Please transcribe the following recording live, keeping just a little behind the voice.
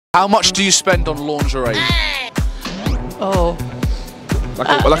How much do you spend on lingerie? Oh.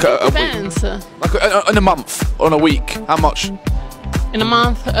 Depends. Like in a month, on a week, how much? In a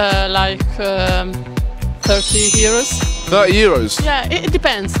month, like 30 euros. 30 euros? Yeah, it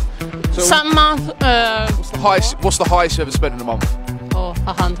depends. So some month. What's the highest you ever spent in a month? Oh,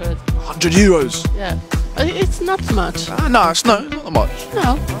 100. 100 euros? Yeah. It's not much. No, it's not that much.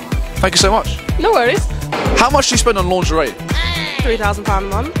 No. Thank you so much. No worries. How much do you spend on lingerie? £3,000 a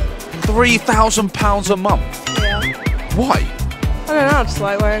month. £3,000 a month? Yeah. Why? I don't know, I just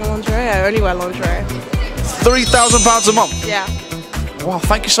like wearing lingerie. I only wear lingerie. £3,000 a month? Yeah. Wow,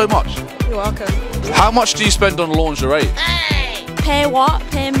 thank you so much. You're welcome. How much do you spend on lingerie? Per what?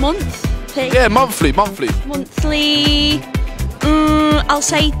 Per month? Per Yeah, monthly. monthly. I'll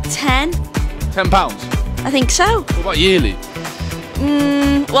say 10. £10? I think so. What about yearly?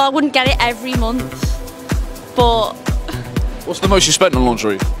 Well, I wouldn't get it every month, but What's the most you spent on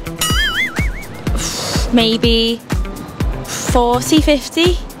lingerie? maybe 40,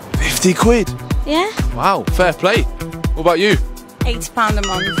 50. 50 quid? Yeah. Wow, fair play. What about you? £80 a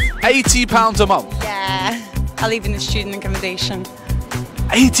month. £80 a month? Yeah. I live in a student accommodation.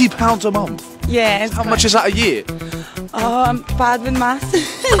 £80 a month? Yeah. How much is that a year? Oh, I'm bad with maths.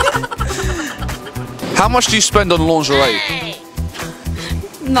 How much do you spend on lingerie?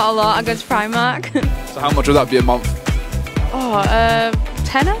 Not a lot. I go to Primark. So how much would that be a month? Oh,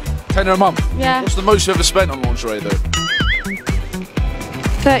 tenner? Tenner a month? Yeah. What's the most you've ever spent on lingerie though?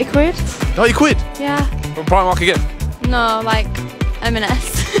 30 quid? 30 quid? Yeah. From Primark again? No, like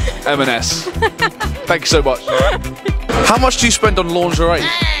M&S. M&S. Thank you so much. How much do you spend on lingerie?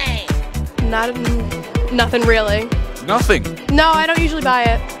 Nothing really. Nothing? No, I don't usually buy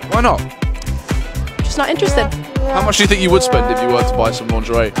it. Why not? Just not interested. How much do you think you would spend if you were to buy some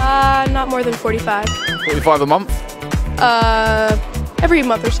lingerie? Not more than 45. 45 a month? Every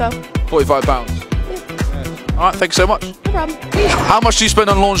month or so. £45? Yeah. Alright, thank you so much. No problem. How much do you spend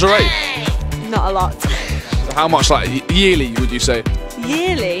on lingerie? Not a lot. So how much, like, yearly, would you say?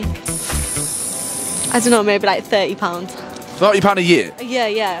 Yearly? I don't know, maybe like £30. £30 a year?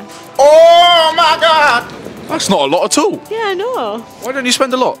 Yeah. Oh my god! That's not a lot at all. Yeah, I know. Why don't you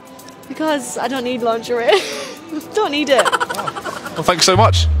spend a lot? Because I don't need lingerie. Don't need it. Well, thank you so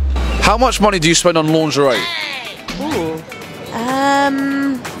much. How much money do you spend on lingerie? Ooh.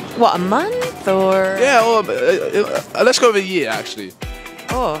 What, a month or? Yeah, let's go over a year, actually.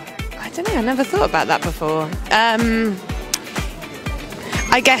 Oh, I don't know. I never thought about that before.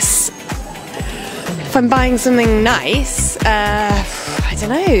 I guess if I'm buying something nice, I don't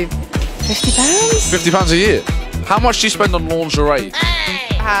know, £50? £50 a year. How much do you spend on lingerie?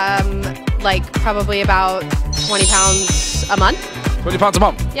 Like probably about £20 a month. £20 a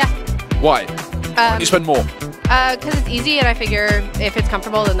month? Yeah. Why? Why do you spend more? Because it's easy and I figure if it's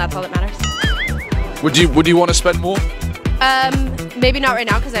comfortable then that's all that matters. Would you want to spend more? Maybe not right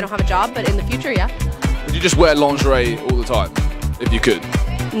now because I don't have a job, but in the future, yeah. Would you just wear lingerie all the time, if you could?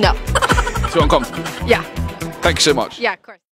 No. Too uncomfortable? Yeah. Thank you so much. Yeah, of course.